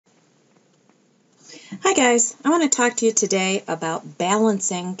Hi guys, I want to talk to you today about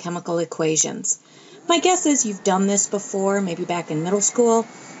balancing chemical equations. My guess is you've done this before, maybe back in middle school,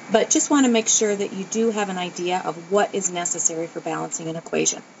 but just want to make sure that you do have an idea of what is necessary for balancing an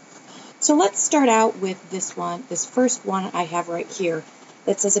equation. So let's start out with this first one I have right here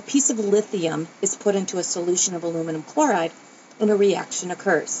that says a piece of lithium is put into a solution of aluminum chloride and a reaction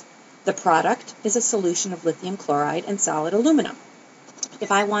occurs. The product is a solution of lithium chloride and solid aluminum.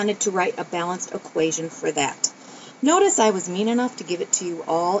 If I wanted to write a balanced equation for that. Notice I was mean enough to give it to you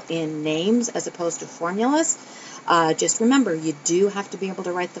all in names as opposed to formulas. Just remember, you do have to be able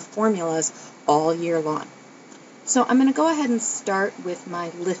to write the formulas all year long. So I'm going to go ahead and start with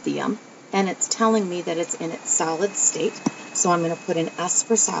my lithium, and it's telling me that it's in its solid state. So I'm going to put an S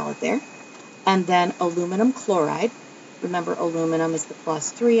for solid there. And then aluminum chloride. Remember, aluminum is the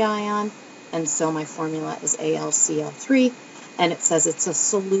 +3 ion, and so my formula is AlCl3. And it says it's a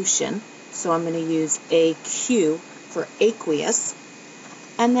solution, so I'm going to use AQ for aqueous.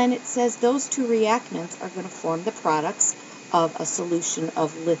 And then it says those two reactants are going to form the products of a solution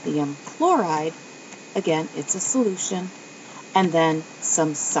of lithium chloride. Again, it's a solution, and then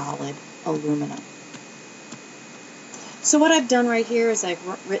some solid aluminum. So what I've done right here is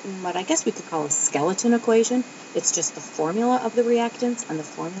I've written what I guess we could call a skeleton equation. It's just the formula of the reactants and the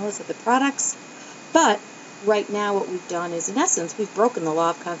formulas of the products. But right now what we've done is, in essence, we've broken the law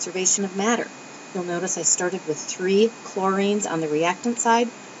of conservation of matter. You'll notice I started with 3 chlorines on the reactant side,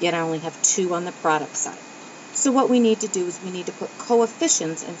 yet I only have 2 on the product side. So what we need to do is we need to put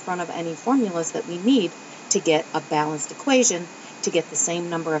coefficients in front of any formulas that we need to get a balanced equation, to get the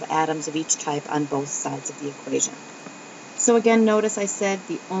same number of atoms of each type on both sides of the equation. So again, notice I said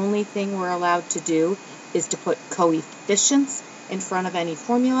the only thing we're allowed to do is to put coefficients in front of any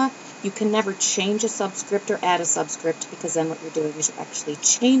formula. You can never change a subscript or add a subscript, because then what you're doing is you're actually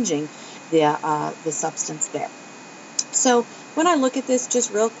changing the substance there. So when I look at this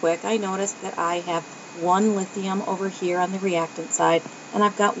just real quick, I notice that I have 1 lithium over here on the reactant side, and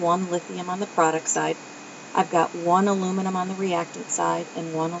I've got 1 lithium on the product side. I've got 1 aluminum on the reactant side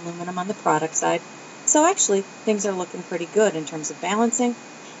and 1 aluminum on the product side. So actually, things are looking pretty good in terms of balancing.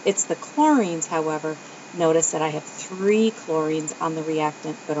 It's the chlorines, however. Notice that I have 3 chlorines on the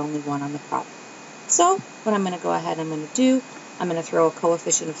reactant, but only 1 on the product. So what I'm going to go ahead and I'm going to do, I'm going to throw a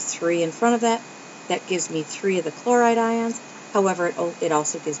coefficient of 3 in front of that. That gives me 3 of the chloride ions. However, it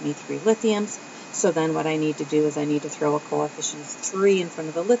also gives me 3 lithiums. So then what I need to do is I need to throw a coefficient of 3 in front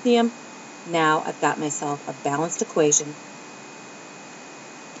of the lithium. Now I've got myself a balanced equation.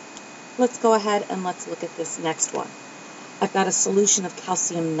 Let's go ahead and let's look at this next one. I've got a solution of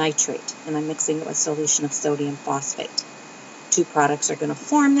calcium nitrate, and I'm mixing it with a solution of sodium phosphate. 2 products are going to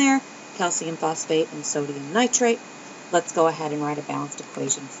form there, calcium phosphate and sodium nitrate. Let's go ahead and write a balanced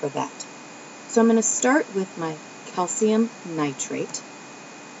equation for that. So I'm going to start with my calcium nitrate.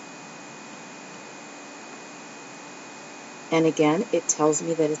 And again, it tells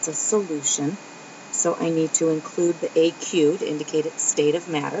me that it's a solution, so I need to include the AQ to indicate its state of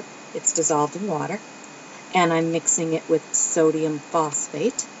matter. It's dissolved in water. And I'm mixing it with sodium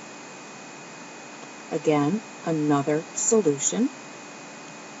phosphate. Again, another solution.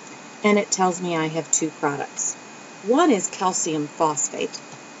 And it tells me I have 2 products. One is calcium phosphate.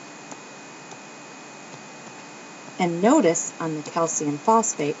 And notice on the calcium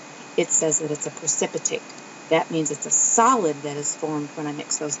phosphate, it says that it's a precipitate. That means it's a solid that is formed when I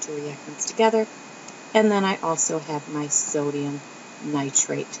mix those 2 reactants together. And then I also have my sodium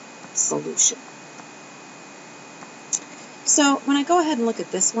nitrate solution. So when I go ahead and look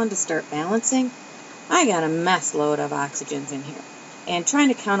at this one to start balancing, I got a mess load of oxygens in here. And trying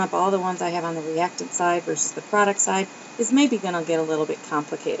to count up all the ones I have on the reactant side versus the product side is maybe going to get a little bit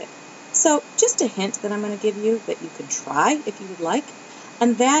complicated. So just a hint that I'm going to give you that you can try if you would like,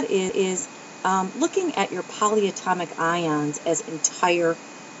 and that is looking at your polyatomic ions as entire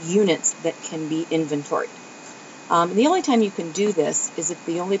units that can be inventoried. The only time you can do this is if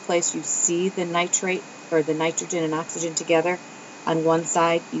the only place you see the nitrate or the nitrogen and oxygen together on one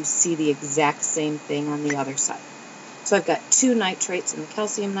side, you see the exact same thing on the other side. So I've got 2 nitrates in the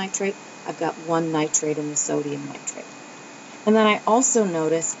calcium nitrate. I've got 1 nitrate in the sodium nitrate. And then I also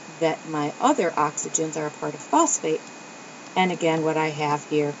notice that my other oxygens are a part of phosphate. And again, what I have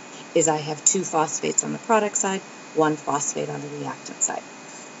here is I have 2 phosphates on the product side, 1 phosphate on the reactant side.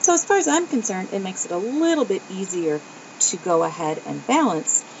 So as far as I'm concerned, it makes it a little bit easier to go ahead and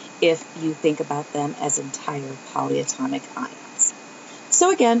balance if you think about them as entire polyatomic ions. So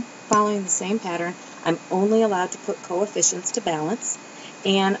again, following the same pattern, I'm only allowed to put coefficients to balance,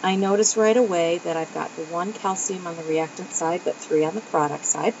 and I notice right away that I've got the 1 calcium on the reactant side but 3 on the product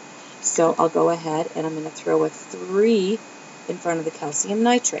side. So I'll go ahead and I'm going to throw a 3 in front of the calcium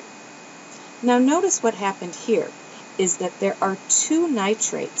nitrate. Now notice what happened here is that there are 2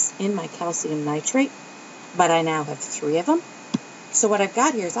 nitrates in my calcium nitrate, but I now have 3 of them. So what I've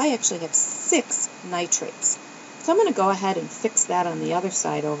got here is I actually have 6 nitrates. So I'm going to go ahead and fix that on the other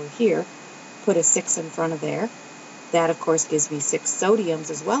side over here. Put a 6 in front of there. That, of course, gives me 6 sodiums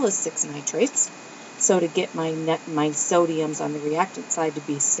as well as 6 nitrates. So to get my sodiums on the reactant side to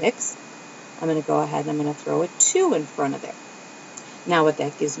be 6, I'm going to go ahead and I'm going to throw a 2 in front of there. Now what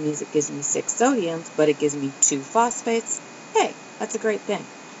that gives me is it gives me 6 sodiums, but it gives me 2 phosphates. Hey, that's a great thing,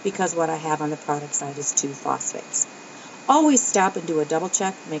 because what I have on the product side is 2 phosphates. Always stop and do a double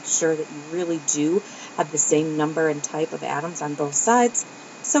check. Make sure that you really do have the same number and type of atoms on both sides.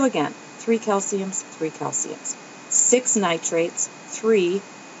 So again, 3 calciums, 3 calciums. 6 nitrates, 3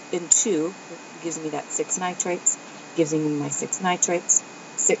 and 2 gives me that 6 nitrates, gives me my 6 nitrates,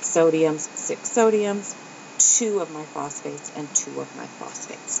 6 sodiums, 6 sodiums, 2 of my phosphates, and 2 of my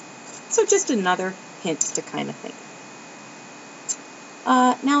phosphates. So just another hint to kind of think.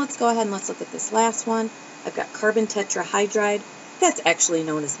 Now let's go ahead and let's look at this last one. I've got carbon tetrahydride. That's actually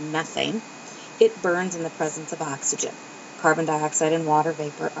known as methane. It burns in the presence of oxygen. Carbon dioxide and water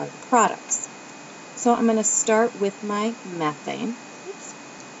vapor are the products. So I'm going to start with my methane. Oops.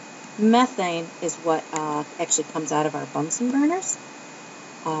 Methane is what actually comes out of our Bunsen burners.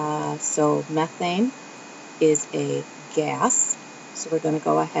 So methane is a gas. So we're going to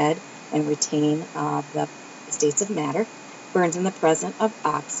go ahead and retain the states of matter. Burns in the presence of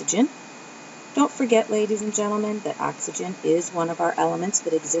oxygen. Don't forget, ladies and gentlemen, that oxygen is one of our elements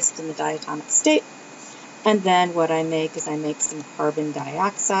that exists in the diatomic state. And then what I make is I make some carbon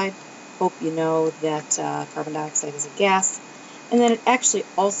dioxide. Hope you know that carbon dioxide is a gas. And then it actually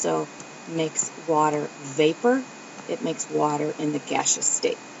also makes water vapor. It makes water in the gaseous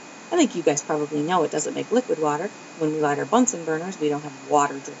state. I think you guys probably know it doesn't make liquid water. When we light our Bunsen burners, we don't have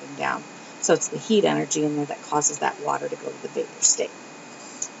water dripping down. So it's the heat energy in there that causes that water to go to the vapor state.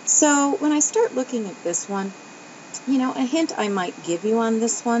 So when I start looking at this one, a hint I might give you on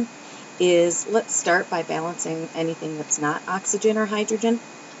this one is let's start by balancing anything that's not oxygen or hydrogen.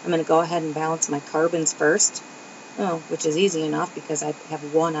 I'm going to go ahead and balance my carbons first, which is easy enough because I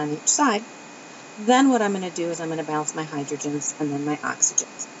have 1 on each side. Then what I'm going to do is I'm going to balance my hydrogens and then my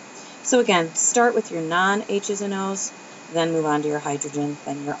oxygens. So again, start with your non-H's and O's, then move on to your hydrogen,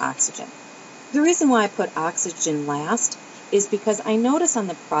 then your oxygen. The reason why I put oxygen last is because I notice on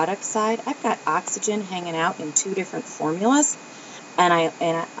the product side, I've got oxygen hanging out in 2 different formulas, and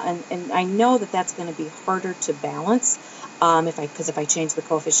I know that that's going to be harder to balance because if I change the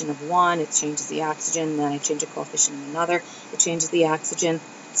coefficient of one, it changes the oxygen, then I change a coefficient of another, it changes the oxygen.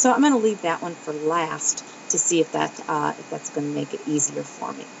 So I'm going to leave that one for last to see if that's going to make it easier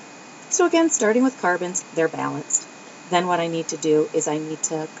for me. So again, starting with carbons, they're balanced. Then what I need to do is I need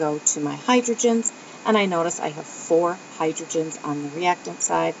to go to my hydrogens, and I notice I have 4 hydrogens on the reactant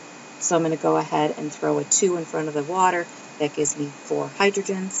side. So I'm going to go ahead and throw a 2 in front of the water. That gives me 4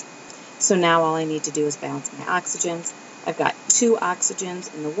 hydrogens. So now all I need to do is balance my oxygens. I've got 2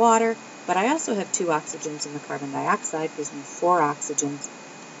 oxygens in the water, but I also have 2 oxygens in the carbon dioxide. Gives me 4 oxygens.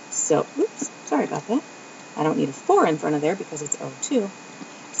 So, oops, sorry about that. I don't need a 4 in front of there because it's O2.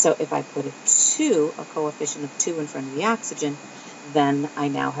 So if I put a coefficient of 2 in front of the oxygen, then I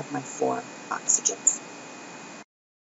now have my 4 oxygens.